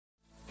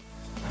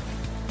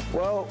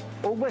Well,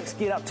 All Blacks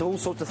get up to all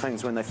sorts of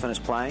things when they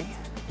finish playing,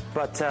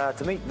 but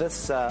to meet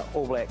this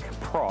All Black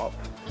prop,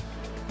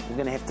 we're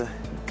going to have to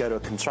go to a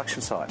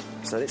construction site.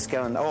 So let's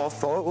go and...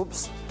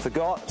 oops,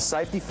 forgot.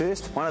 Safety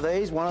first. One of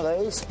these,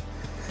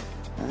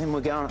 and then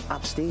we're going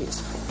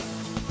upstairs.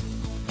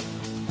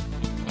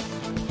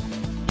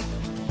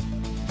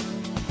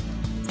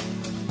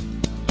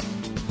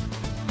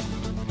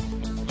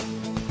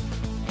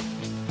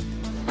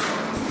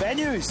 Bad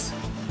news!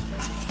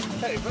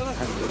 Hey, brother.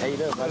 How you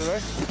doing, mate?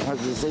 Nice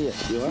to see you.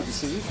 You all right? Good to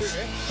see you too,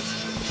 man.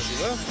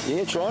 Well?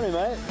 Yeah, trying to,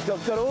 mate.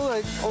 Got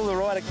all the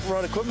right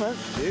equipment.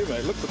 Yeah,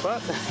 mate. Look the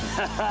butt.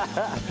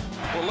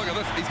 Well, look at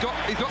this. He's got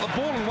the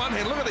ball in one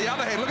hand. Look at the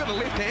other hand. Look at the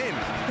left hand.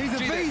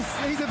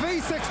 He's a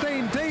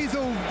V16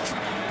 diesel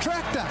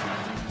tractor.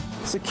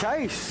 It's a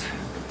Kees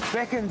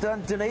back in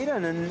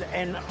Dunedin,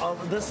 and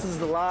this is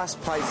the last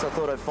place I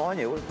thought I'd find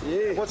you.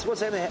 Yeah. What's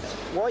happening?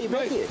 Why are you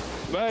back here?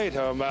 Mate,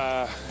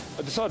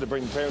 I decided to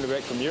bring the family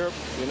back from Europe.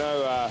 You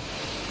know,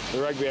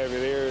 the rugby over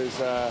there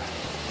is...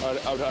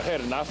 I'd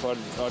had enough.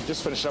 I'd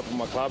just finished up with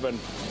my club and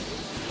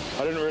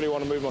I didn't really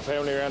want to move my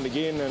family around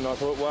again, and I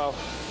thought, well,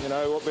 you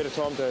know, what better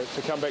time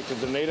to come back to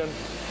Dunedin.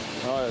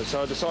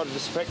 So I decided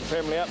just to pack the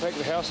family up, pack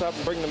the house up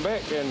and bring them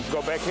back, and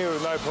got back here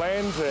with no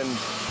plans, and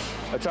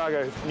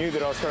Otago knew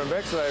that I was coming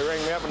back, so they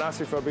rang me up and asked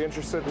me if I'd be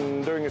interested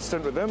in doing a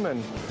stint with them,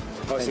 and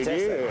I said,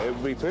 yeah, it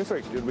would be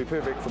perfect. It would be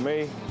perfect for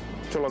me.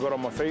 Until I got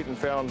on my feet and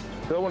found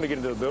that I wanted to get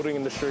into the building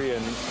industry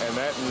and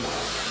that, and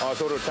I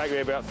thought it would take me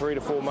about 3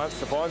 to 4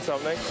 months to find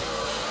something.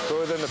 So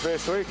within the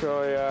first week,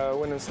 I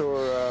went and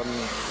saw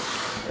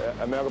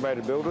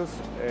Amalgamated Builders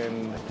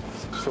and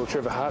saw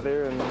Trevor Hart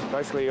there, and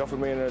basically he offered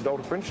me an adult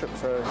apprenticeship,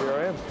 so here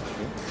I am.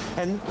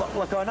 And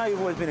look, I know you've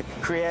always been a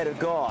creative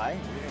guy,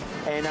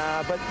 and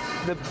but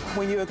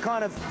when you were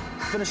kind of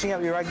finishing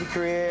up your rugby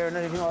career and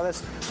anything like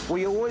this, were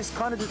you always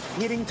kind of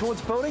heading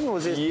towards building, or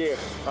was it? Yeah,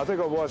 I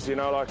think I was. You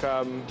know, like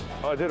I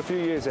did a few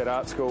years at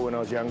art school when I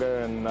was younger,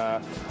 and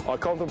I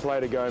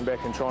contemplated going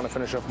back and trying to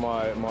finish off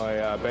my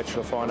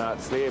Bachelor of Fine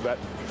Arts there, but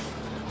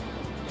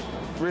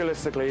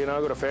realistically, you know,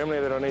 I've got a family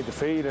that I need to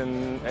feed,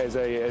 and as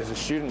a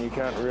student, you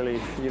don't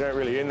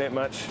really earn that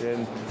much,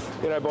 and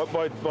you know,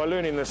 by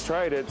learning this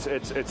trade,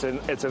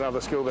 it's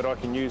another skill that I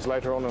can use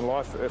later on in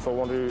life if I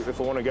want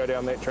to go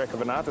down that track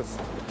of an artist.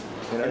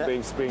 You know,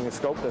 being a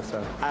sculptor.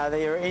 So. Are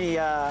there any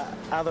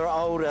other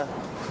older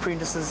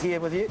apprentices here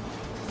with you?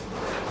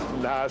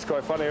 Nah, it's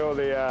quite funny. All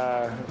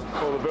the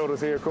builders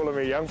here are calling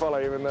me a young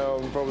fella, even though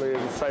I'm probably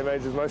the same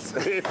age as most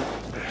of them.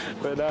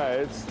 But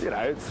no,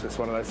 it's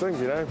one of those things.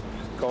 You know,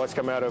 guys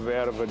come out of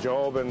a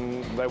job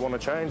and they want to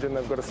change, and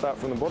they've got to start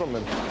from the bottom.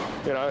 And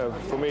you know,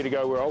 for me to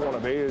go where I want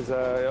to be is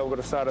I've got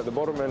to start at the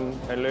bottom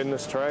and learn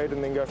this trade,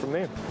 and then go from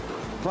there.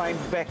 Playing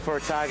back for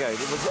Otago, I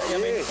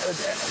mean,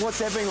 what's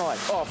that been like?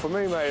 Oh, for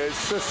me, mate,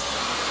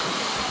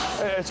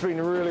 it's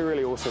been really,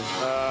 really awesome.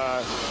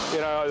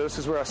 You know, this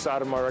is where I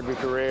started my rugby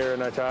career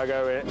in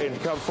Otago, and to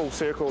come full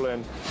circle,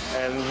 and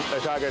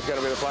Otago's going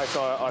to be the place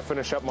I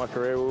finish up my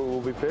career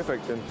will be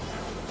perfect. And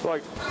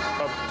like,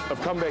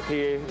 I've come back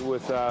here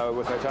with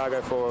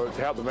Otago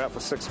to help them out for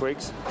 6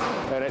 weeks,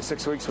 and at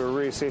 6 weeks we'll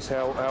reassess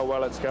how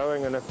well it's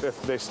going, and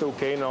if they're still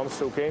keen, I'm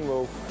still keen,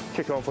 we'll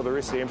kick on for the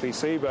rest of the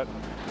NPC, but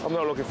I'm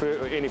not looking for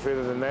any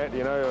further than that.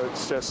 You know,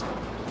 it's just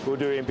we'll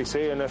do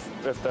NPC, and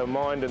if the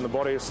mind and the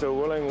body is still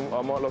willing,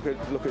 I might look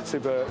at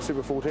Super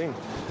 14.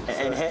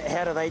 And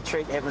how do they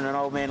treat having an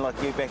old man like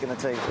you back in the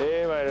team?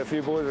 Yeah, mate, a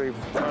few boys are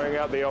throwing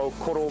out the old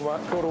Koro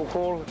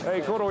call.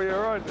 Hey, Koro, you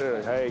all right?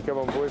 Hey, come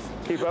on, boys,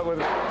 keep up with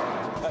it.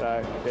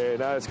 So, yeah,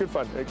 no, it's good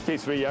fun. It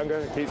keeps me younger,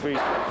 it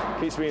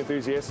keeps me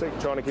enthusiastic,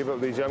 trying to keep up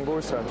with these young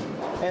boys. So.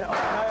 And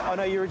I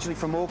know you're originally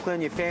from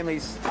Auckland, your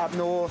family's up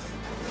north,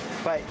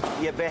 but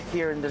you're back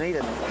here in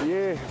Dunedin.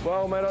 Yeah,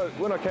 well, mate,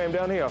 when I came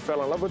down here, I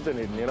fell in love with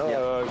Dunedin, you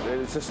know.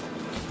 It's just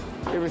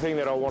everything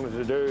that I wanted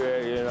to do,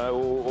 you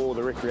know, all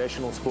the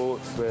recreational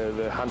sports,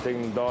 the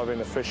hunting, diving,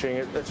 the fishing,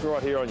 it's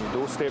right here on your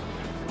doorstep.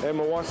 And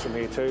my wife's from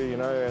here too, you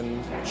know,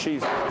 and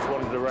she's always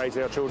wanted to raise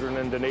our children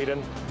in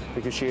Dunedin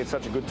because she had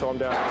such a good time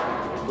down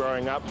here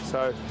growing up.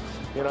 So,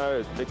 you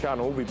know, it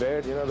can't all be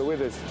bad. You know, the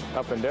weather's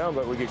up and down,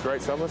 but we get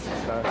great summers.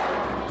 So,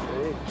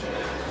 yeah.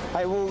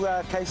 Hey,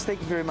 well, Kees,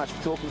 thank you very much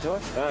for talking to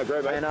us. Oh,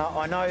 great, mate. And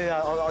I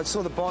know I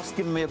saw the boss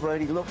giving me a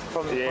bloody look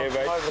from over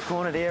the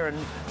corner there, and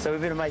so we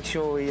better make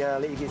sure we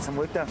let you get some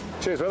work done.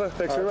 Cheers, brother.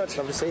 Thanks very much.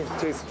 Love to see you.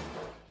 Cheers.